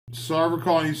Sorry for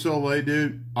calling you so late,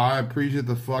 dude. I appreciate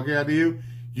the fuck out of you.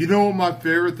 You know what my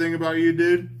favorite thing about you,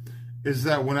 dude? Is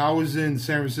that when I was in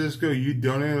San Francisco, you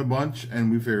donated a bunch,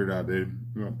 and we figured it out, dude.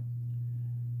 Yeah.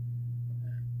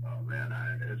 Oh, man,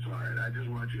 it's all right. I just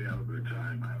want you to have a good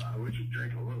time. I wish you'd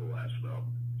drink a little less, though.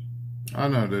 I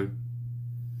know, dude.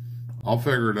 I'll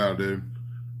figure it out, dude.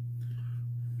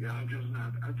 Yeah, I'm just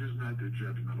not the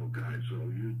judgmental guy, so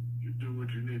you do what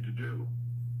you need to do.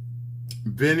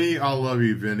 Vinnie, I love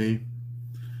you, Vinnie.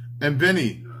 And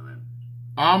Vinnie,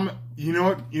 you know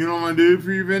what I'm gonna do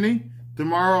for you, Vinnie?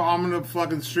 Tomorrow I'm gonna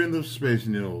fucking stream the Space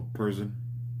Needle person.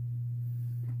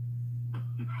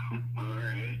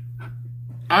 Alright.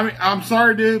 I mean, I'm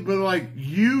sorry, dude, but like,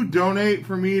 you donate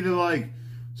for me to like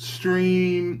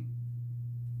stream.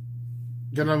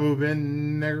 Can I move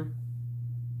in, nigger?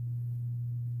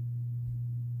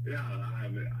 Yeah,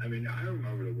 I mean, I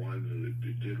remember the ones that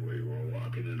you did where you were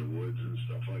walking in the woods and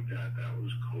stuff like that. That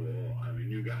was cool. I mean,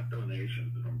 you got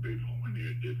donations from people when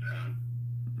you did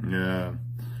that. Yeah.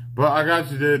 But I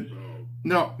got you, dude. So,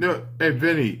 No. Hey,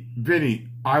 Vinnie,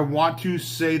 I want to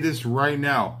say this right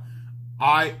now.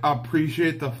 I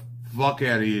appreciate the fuck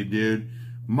out of you, dude.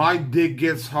 My dick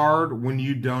gets hard when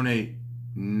you donate,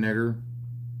 nigger.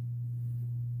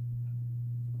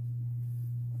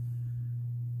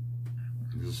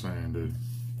 Just saying, dude.